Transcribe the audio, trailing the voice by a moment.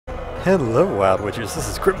Hello, Wild Witchers. This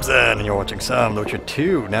is Crimson, and you're watching Some The Witcher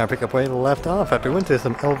 2. Now pick up where you left off after we went to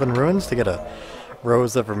some elven ruins to get a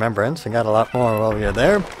Rose of Remembrance, and got a lot more while we were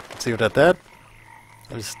there. Let's leave it at that.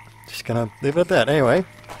 I'm just gonna leave it at that. Anyway,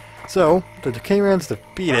 so the Decay Rand's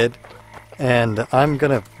defeated, and I'm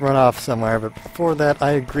gonna run off somewhere, but before that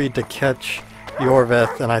I agreed to catch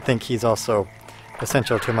Iorveth, and I think he's also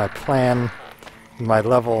essential to my plan. My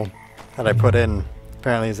level that I put in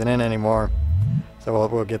apparently isn't in anymore. So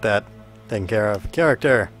we'll get that taken care of.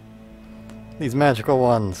 Character. These magical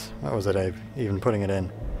ones. What was it? I'm even putting it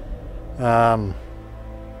in.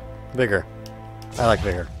 Vigor. I like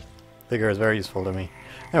Vigor. Vigor is very useful to me.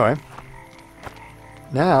 Anyway.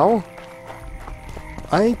 Now,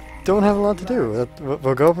 I don't have a lot to do.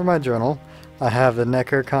 We'll go over my journal. I have the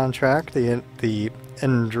Necker contract, the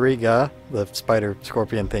Endriga, the spider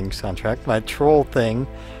scorpion things contract, my troll thing.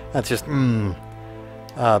 That's just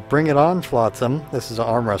Bring It On, Flotsam. This is an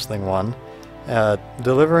arm wrestling one.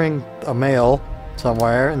 Delivering a mail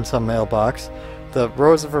somewhere in some mailbox. The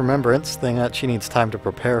Rose of Remembrance thing that she needs time to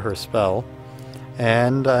prepare her spell.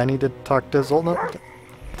 And I need to talk to Zoltan.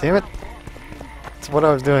 Damn it. That's what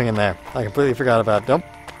I was doing in there. I completely forgot about it. Nope.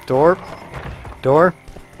 Door. Door.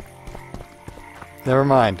 Never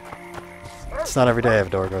mind. It's not every day I have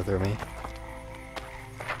a door go through me.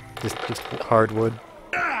 Just hardwood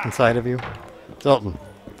inside of you. Zoltan.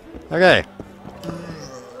 Okay.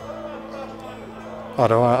 Oh,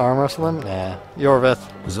 do I want to arm wrestle him? Nah.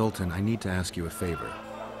 Iorveth. Zoltan, I need to ask you a favor.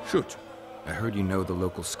 Shoot. I heard you know the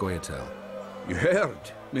local Scoia'tael. You heard?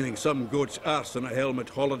 Meaning some goat's arse and a helmet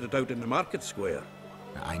hollowed it out in the market square.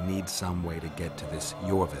 I need some way to get to this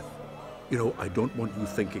Iorveth. You know, I don't want you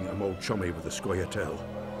thinking I'm all chummy with the Scoia'tael.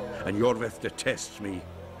 And Iorveth detests me.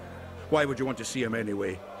 Why would you want to see him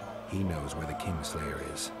anyway? He knows where the Kingslayer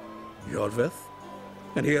is. Iorveth?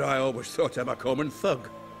 And here I always thought him a common thug.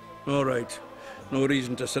 All right. No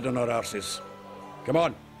reason to sit on our arses. Come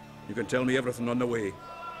on. You can tell me everything on the way.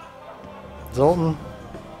 Zoltan.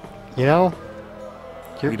 You know,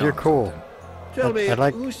 you're cool. Zoltan.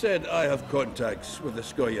 Tell me, who said I have contacts with the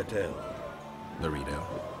Scoia'tael? Laredo.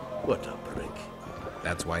 What a prick.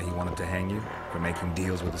 That's why he wanted to hang you? For making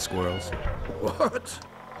deals with the squirrels? What?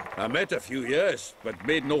 I met a few, yes, but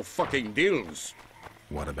made no fucking deals.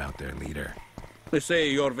 What about their leader? They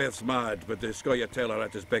say Iorveth's mad, but the Scoia'tael are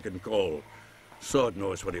at his beck and call. Sod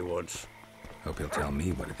knows what he wants. Hope he'll tell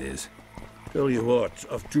me what it is. Tell you what,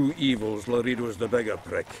 of two evils, Laredo's the bigger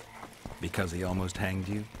prick. Because he almost hanged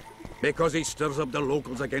you? Because he stirs up the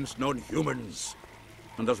locals against non-humans.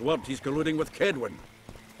 And there's word he's colluding with Kedwin.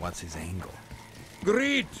 What's his angle?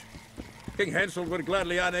 Greed! King Hensel would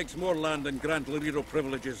gladly annex more land and grant Laredo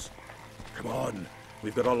privileges. Come on,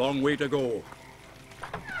 we've got a long way to go.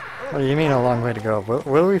 What do you mean a long way to go?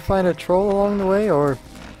 Will we find a troll along the way, or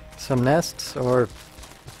some nests, or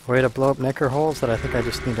a way to blow up Necker holes that I think I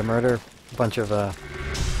just need to murder a bunch of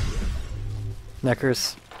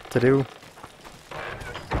Neckers to do?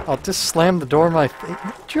 I'll just slam the door in my face.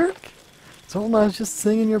 Jerk! Zoltan, I was just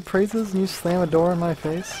singing your praises and you slam a door in my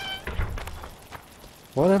face?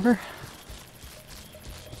 Whatever.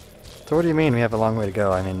 So what do you mean we have a long way to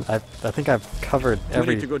go? I mean, I think I've covered every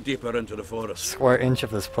We need to go deeper into the forest. Square inch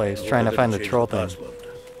of this place trying to find the troll thing.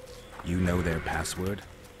 You know their password?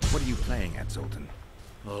 What are you playing at, Zoltan?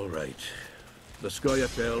 All right. The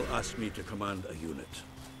Scoia'tael asked me to command a unit.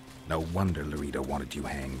 No wonder Laredo wanted you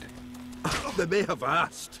hanged. They may have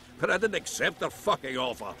asked, but I didn't accept their fucking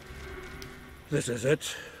offer. This is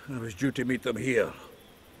it. I was due to meet them here.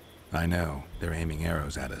 I know. They're aiming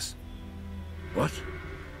arrows at us. What?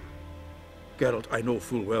 Geralt, I know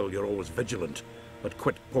full well you're always vigilant, but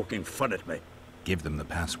quit poking fun at me. Give them the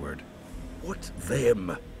password. What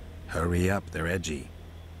them? Hurry up, they're edgy.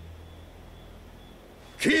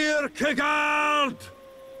 Kierkegaard!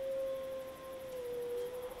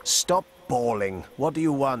 Stop bawling. What do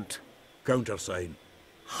you want? Countersign.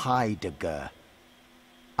 Heidegger.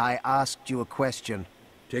 I asked you a question.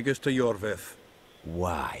 Take us to Iorveth.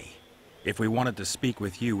 Why? If we wanted to speak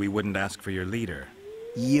with you, we wouldn't ask for your leader.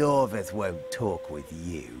 Iorveth won't talk with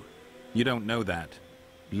you. You don't know that.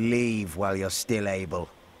 Leave while you're still able.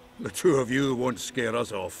 The two of you won't scare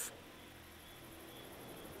us off.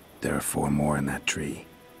 There are 4 more in that tree.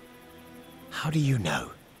 How do you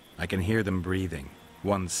know? I can hear them breathing.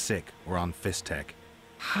 One's sick or on Fistek.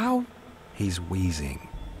 How? He's wheezing.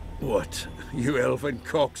 What? You elfin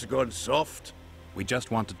cock's gone soft? We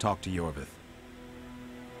just want to talk to Iorveth.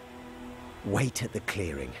 Wait at the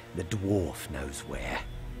clearing. The dwarf knows where.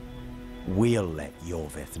 We'll let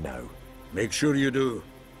Iorveth know. Make sure you do.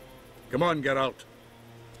 Come on, Geralt.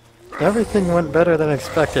 Everything went better than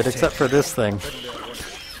expected, except for this thing.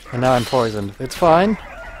 And now I'm poisoned. It's fine.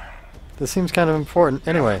 This seems kind of important.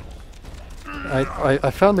 Anyway,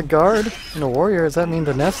 I found the guard and a warrior. Does that mean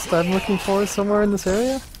the nest I'm looking for is somewhere in this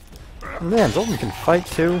area? Man, Zoltan can fight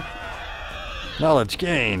too. Knowledge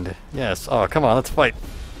gained. Yes. Oh, come on, let's fight.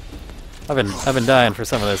 I've been dying for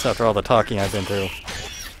some of this after all the talking I've been through.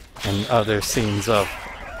 And other scenes of,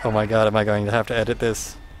 oh my god, am I going to have to edit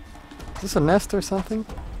this? Is this a nest or something?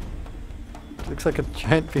 Looks like a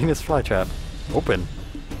giant Venus flytrap. Open.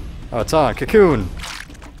 Oh, it's on. Cocoon.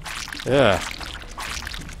 Yeah.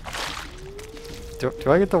 Do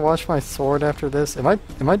I get to wash my sword after this? Am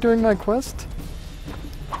I doing my quest?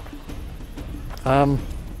 I'm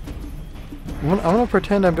gonna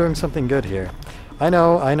pretend I'm doing something good here. I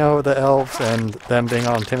know the elves and them being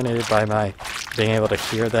all intimidated by my being able to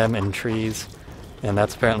hear them in trees, and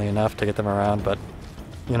that's apparently enough to get them around, but,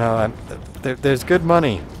 you know, there's good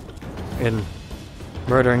money in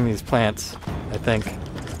murdering these plants, I think.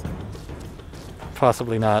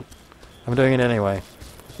 Possibly not. I'm doing it anyway.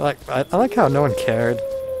 I like how no one cared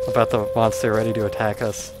about the monster ready to attack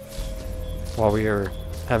us while we were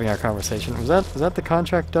having our conversation. Was that the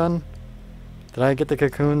contract done? Did I get the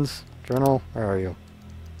cocoons? Journal? Where are you?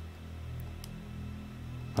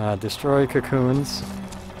 Destroy cocoons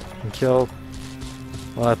and kill.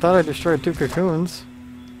 Well, I thought I destroyed 2 cocoons.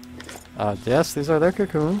 Yes, these are their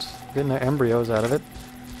cocoons. Getting their embryos out of it.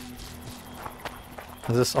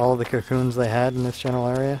 Is this all of the cocoons they had in this general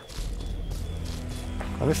area?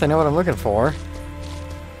 At least I know what I'm looking for.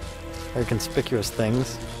 Very conspicuous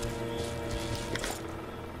things.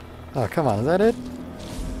 Oh, come on, is that it?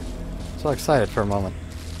 So excited for a moment.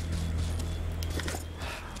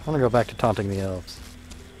 I want to go back to taunting the elves.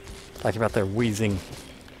 Talking about their wheezing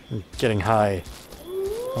and getting high.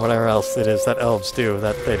 Whatever else it is that elves do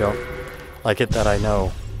that they don't like it that I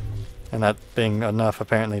know. And that being enough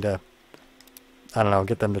apparently to, I don't know,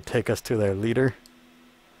 get them to take us to their leader.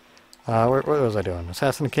 What was I doing?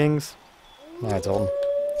 Assassin Kings? Alright, Zoltan.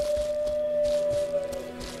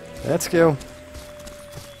 Let's go.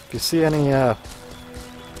 If you see any, I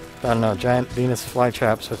don't know, giant Venus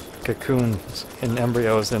flytraps with cocoons and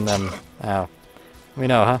embryos in them, we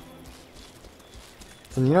know, huh?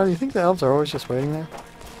 And you know, do you think the elves are always just waiting there?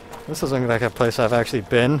 This doesn't look like a place I've actually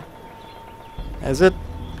been. Is it?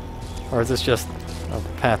 Or is this just a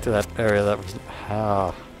path to that area that was...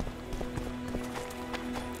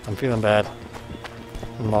 I'm feeling bad.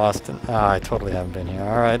 I'm lost and... I totally haven't been here.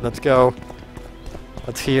 Alright, let's go.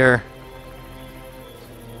 Let's hear.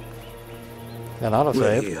 An autosave.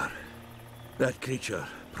 We're here. That creature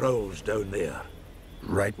prowls down there.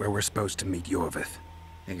 Right where we're supposed to meet Iorveth.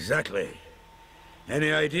 Exactly.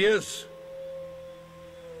 Any ideas?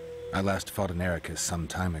 I last fought an Ericus some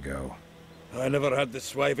time ago. I never had the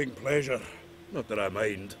swiving pleasure. Not that I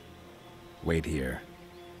mind. Wait here.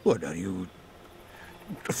 What are you...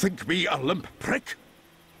 think me a limp prick?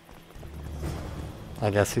 I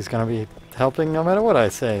guess he's gonna be helping no matter what I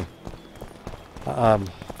say.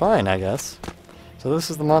 Fine, I guess. So this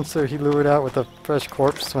is the monster he lured out with a fresh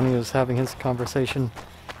corpse when he was having his conversation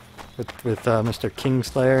with Mr.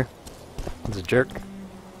 Kingslayer. He's a jerk.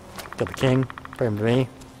 To the king. Frame to me.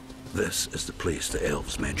 This is the place the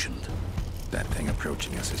elves mentioned. That thing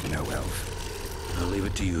approaching us is no elf. I'll leave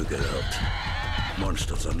it to you, Geralt.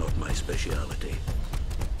 Monsters are not my speciality.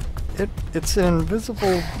 It's an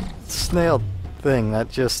invisible snail thing that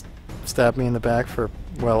just stabbed me in the back for,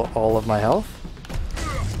 well, all of my health.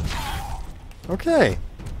 Okay.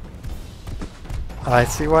 I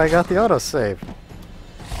see why I got the autosave.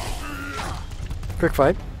 Quick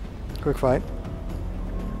fight. Quick fight.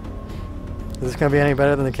 Is this going to be any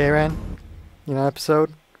better than the K-Ran,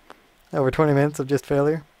 episode? Over 20 minutes of just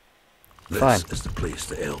failure? Fine. This is the place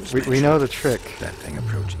the elves we know the trick. That thing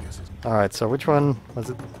approaching us is... Alright, so which one was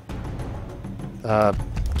it?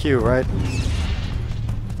 Q, right?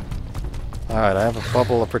 Alright, I have a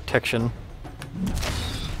bubble of protection.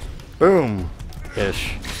 Boom!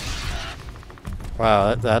 Ish.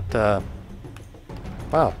 Wow,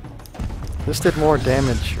 wow. This did more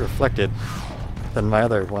damage reflected than my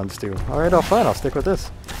other ones do. Alright, fine, I'll stick with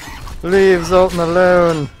this. Leave Zoltan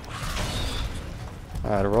alone!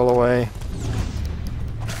 Alright, roll away.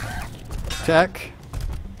 Attack.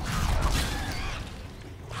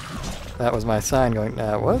 That was my sign going,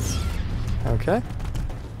 that was? Okay.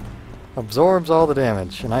 Absorbs all the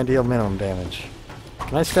damage, and I deal minimum damage.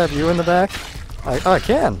 Can I stab you in the back? I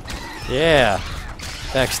can! Yeah!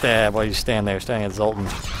 Backstab while you stand there, staring at Zoltan.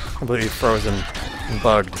 Completely frozen and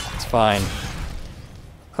bugged. It's fine.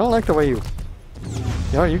 I don't like the way you...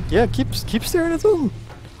 yeah, keep staring at Zoltan!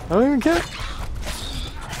 I don't even care!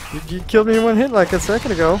 You killed me in one hit like a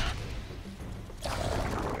second ago.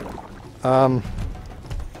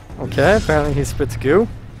 Okay, apparently he spits goo.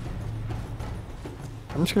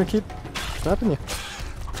 I'm just gonna keep snapping you.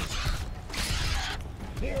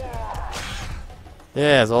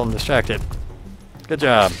 Yeah, Zoltan distracted. Good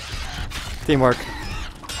job. Teamwork.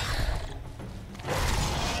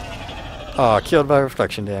 Oh, killed by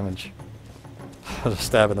reflection damage. A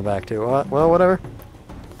stab in the back too. Well, whatever.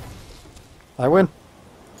 I win.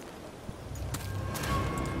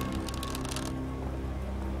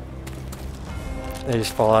 They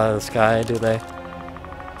just fall out of the sky, do they?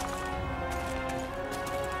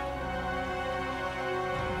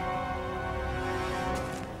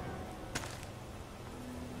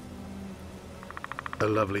 A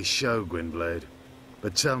lovely show, Gwynblade.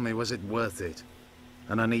 But tell me, was it worth it?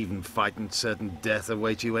 An uneven fight and certain death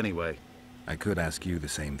await you anyway. I could ask you the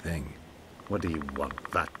same thing. What do you want,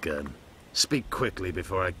 Vatgun? Speak quickly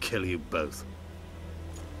before I kill you both.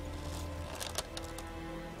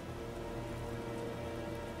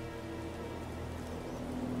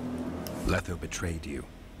 Letho betrayed you.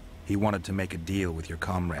 He wanted to make a deal with your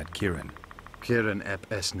comrade, Kieran. Kieran Ep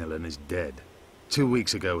Esnilin is dead. 2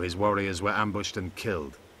 weeks ago, his warriors were ambushed and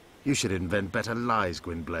killed. You should invent better lies,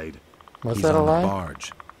 Gwynblade. Was He's that a on lie? the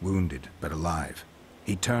barge, wounded but alive.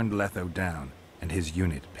 He turned Letho down, and his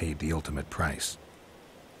unit paid the ultimate price.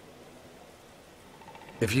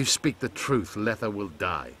 If you speak the truth, Letho will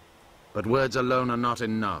die. But words alone are not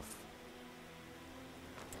enough.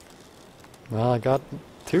 Well, I got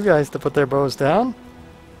 2 guys to put their bows down.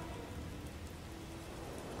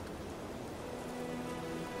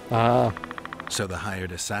 So the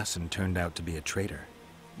hired assassin turned out to be a traitor.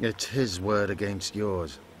 It's his word against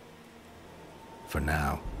yours. For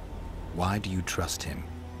now. Why do you trust him?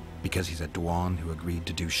 Because he's a Dwan who agreed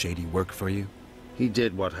to do shady work for you? He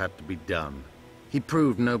did what had to be done. He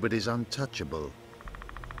proved nobody's untouchable.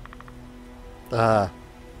 Well,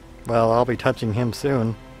 I'll be touching him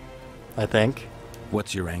soon, I think.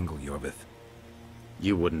 What's your angle, Iorveth?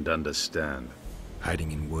 You wouldn't understand.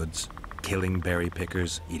 Hiding in woods, killing berry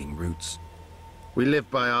pickers, eating roots. We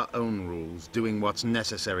live by our own rules, doing what's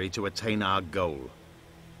necessary to attain our goal.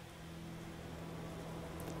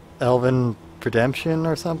 Elven redemption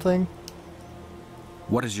or something?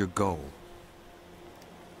 What is your goal?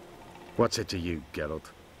 What's it to you,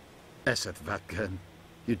 Geralt? Eseth Vatgun.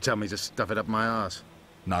 You tell me to stuff it up my arse.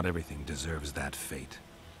 Not everything deserves that fate.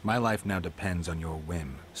 My life now depends on your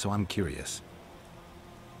whim, so I'm curious.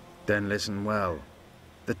 Then listen well.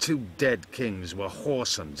 The 2 dead kings were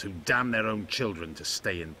whoresons who damned their own children to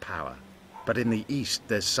stay in power. But in the East,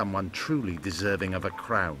 there's someone truly deserving of a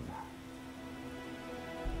crown.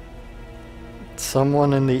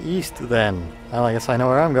 Someone in the east, then. Well, I guess I know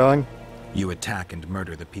where I'm going. You attack and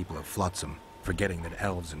murder the people of Flotsam, forgetting that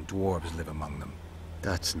elves and dwarves live among them.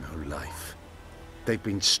 That's no life. They've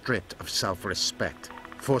been stripped of self-respect,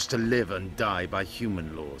 forced to live and die by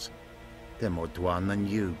human laws. They're more Dwan than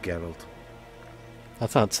you, Geralt.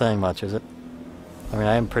 That's not saying much, is it? I mean,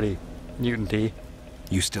 I am pretty mutant-y.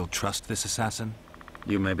 You still trust this assassin?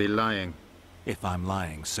 You may be lying. If I'm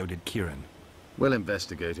lying, so did Kieran. We'll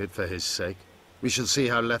investigate it for his sake. We shall see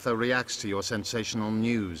how Letho reacts to your sensational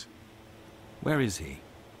news. Where is he?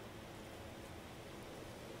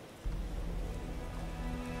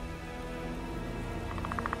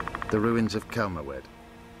 The ruins of Kelmawed.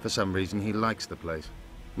 For some reason, he likes the place.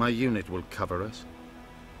 My unit will cover us.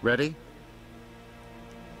 Ready?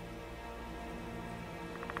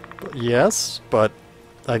 Yes, but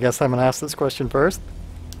I guess I'm gonna ask this question first.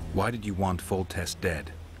 Why did you want Foltest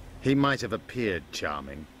dead? He might have appeared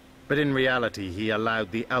charming, but in reality he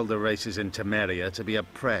allowed the elder races in Temeria to be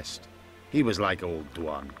oppressed. He was like old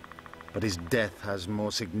Dwan, but his death has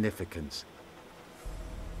more significance.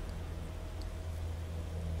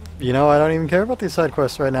 You know, I don't even care about these side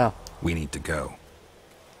quests right now. We need to go.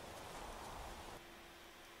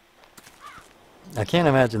 I can't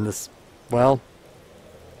imagine this. Well,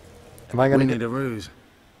 am I We gonna need get... a ruse.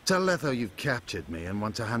 Tell Letho you've captured me and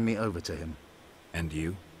want to hand me over to him. And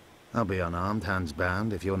you? I'll be unarmed, hands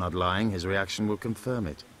bound. If you're not lying, his reaction will confirm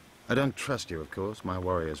it. I don't trust you, of course. My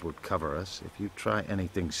warriors will cover us if you try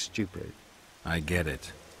anything stupid. I get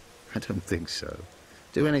it. I don't think so.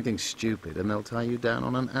 Do anything stupid and they'll tie you down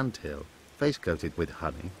on an anthill, face coated with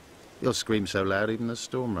honey. You'll scream so loud even the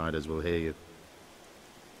storm riders will hear you.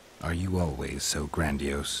 Are you always so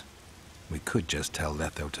grandiose? We could just tell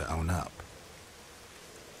Letho to own up.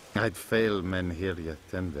 I'd fail men here yet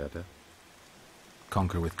Tenverda.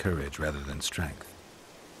 Conquer with courage rather than strength.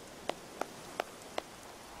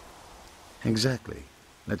 Exactly.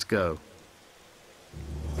 Let's go.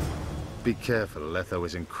 Be careful, Letho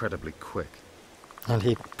is incredibly quick. And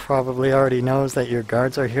he probably already knows that your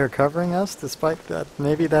guards are here covering us, despite that.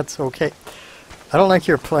 Maybe that's okay. I don't like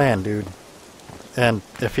your plan, dude. And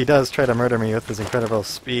if he does try to murder me with his incredible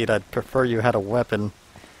speed, I'd prefer you had a weapon.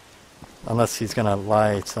 Unless he's gonna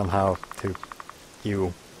lie somehow to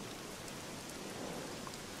you.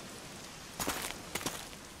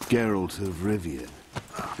 Geralt of Rivia.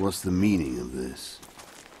 What's the meaning of this?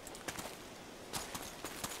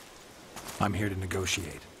 I'm here to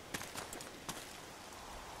negotiate.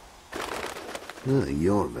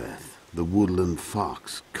 Iorveth, the woodland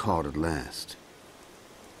fox, caught at last.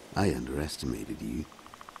 I underestimated you.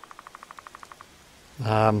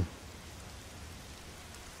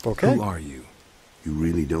 Okay. Who are you? You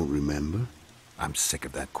really don't remember? I'm sick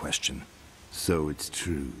of that question. So it's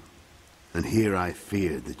true. And here I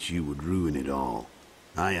feared that you would ruin it all.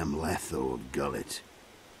 I am Letho of Gullet.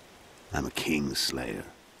 I'm a Kingslayer.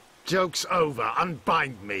 Joke's over.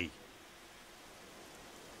 Unbind me.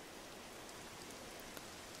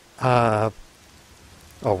 Oh,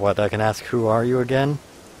 what? I can ask, who are you again?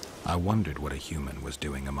 I wondered what a human was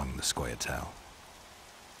doing among the Scoia'tael.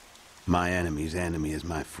 My enemy's enemy is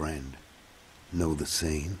my friend. Know the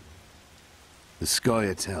saying? The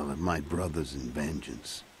Scoia'tael are my brothers in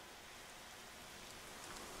vengeance.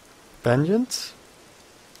 Vengeance?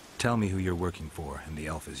 Tell me who you're working for, and the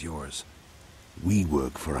elf is yours. We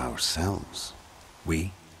work for ourselves.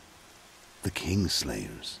 We? The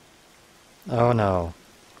Kingslayers. Oh no.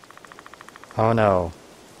 Oh no.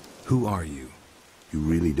 Who are you? You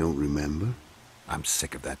really don't remember? I'm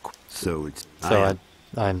sick of that. So it's... So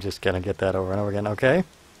I'm just gonna get that over and over again, okay?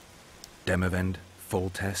 Demavend?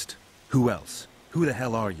 Foltest? Who else? Who the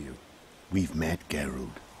hell are you? We've met,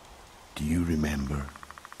 Geralt. Do you remember?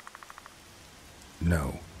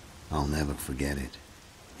 No. I'll never forget it.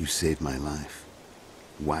 You saved my life.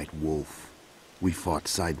 White Wolf. We fought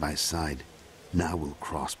side by side. Now we'll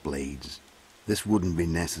cross blades. This wouldn't be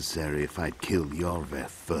necessary if I'd killed Iorveth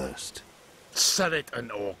first. Surrey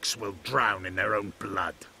and orcs will drown in their own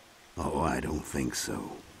blood. Oh, I don't think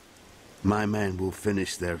so. My men will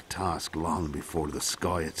finish their task long before the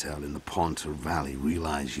Scoia'tael in the Pontar Valley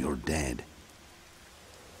realize you're dead.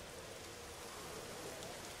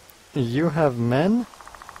 You have men?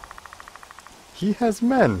 He has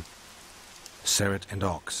men. Seret and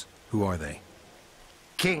Ox. Who are they?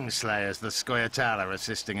 Kingslayers the Scoia'tael are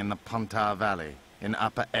assisting in the Pontar Valley, in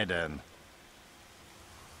Upper Edirn.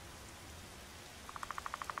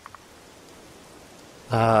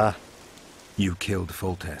 You killed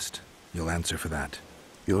Foltest. You'll answer for that.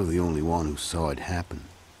 You're the only one who saw it happen.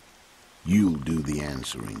 You'll do the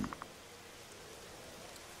answering.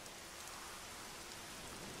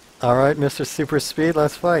 Alright, Mr. Super Speed,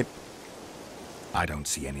 let's fight. I don't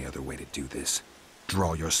see any other way to do this.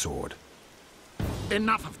 Draw your sword.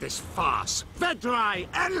 Enough of this farce. Vedrai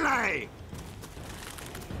Enlay!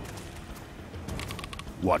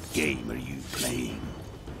 What game are you playing?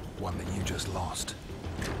 One that you just lost.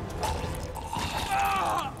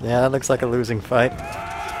 Yeah, that looks like a losing fight.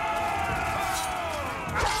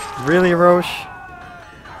 Really, Roche?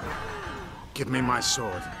 Give me my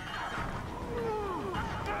sword.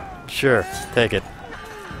 Sure, take it.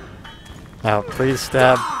 Now, please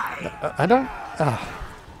stab. I don't...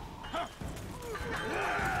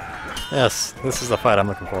 Yes, this is the fight I'm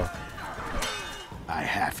looking for. I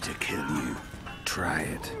have to kill you. Try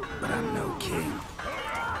it, but I'm no king.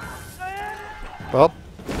 Well...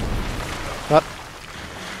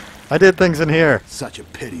 I did things in here. Such a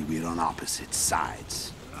pity we're on opposite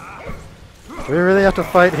sides. Do we really have to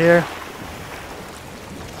fight here?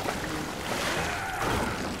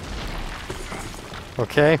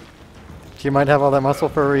 Okay. She might have all that muscle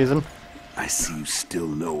for a reason. I see you still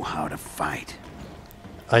know how to fight.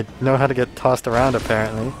 I know how to get tossed around,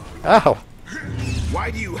 apparently. Ow!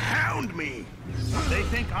 Why do you hound me? They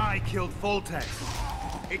think I killed Foltest.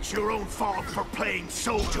 It's your own fault for playing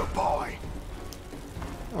soldier boy.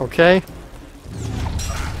 Okay.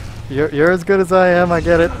 You're as good as I am, I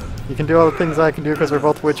get it. You can do all the things I can do because we're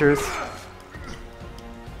both Witchers.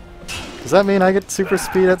 Does that mean I get super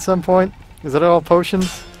speed at some point? Is it all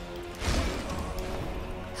potions?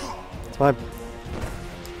 It's my...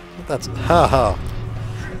 That's... Haha.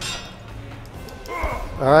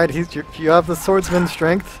 Alright, you have the swordsman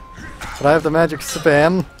strength, but I have the magic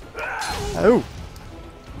spam. Oh!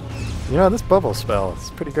 You know, this bubble spell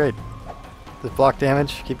is pretty great. Does block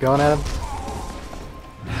damage, keep going at him.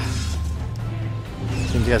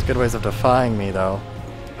 Seems he has good ways of defying me, though.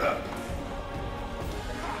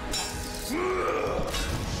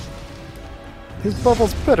 His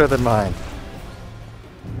bubble's better than mine.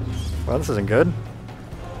 Well, this isn't good.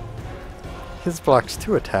 His blocks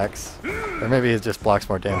 2 attacks. Or maybe it just blocks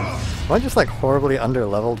more damage. Am I just like horribly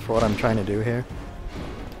under-leveled for what I'm trying to do here?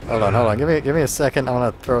 Hold on. Give me a second. I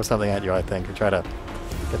want to throw something at you, I think, to try to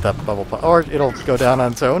get that bubble pop. Or it'll go down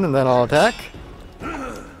on its own and then I'll attack.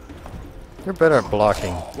 You're better at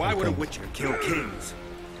blocking. Why would a witcher kill kings?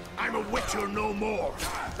 I'm a witcher no more.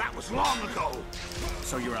 That was long ago.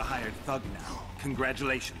 So you're a hired thug now.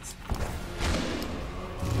 Congratulations.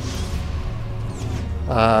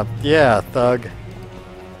 Yeah, thug.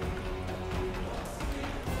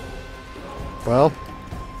 Well,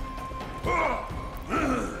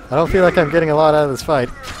 I don't feel like I'm getting a lot out of this fight.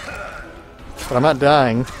 But I'm not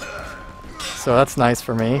dying. So that's nice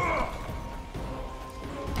for me.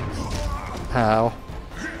 How?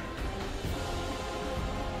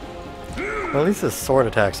 Well, at least his sword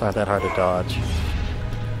attacks aren't that hard to dodge.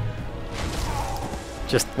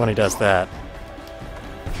 Just when he does that.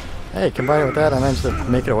 Hey, combined with that, I managed to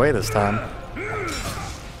make it away this time.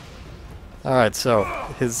 Alright, so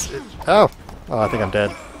his... Oh! Oh, I think I'm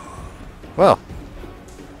dead. Well.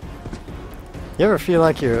 You ever feel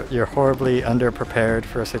like you're horribly underprepared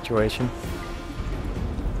for a situation?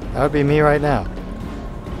 That would be me right now.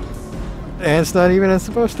 And it's not even a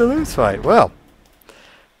supposed to lose fight. Well.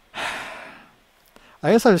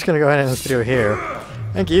 I guess I'm just going to go ahead and end this video here.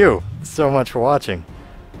 Thank you so much for watching.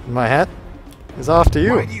 My hat is off to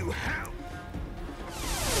you. Why do you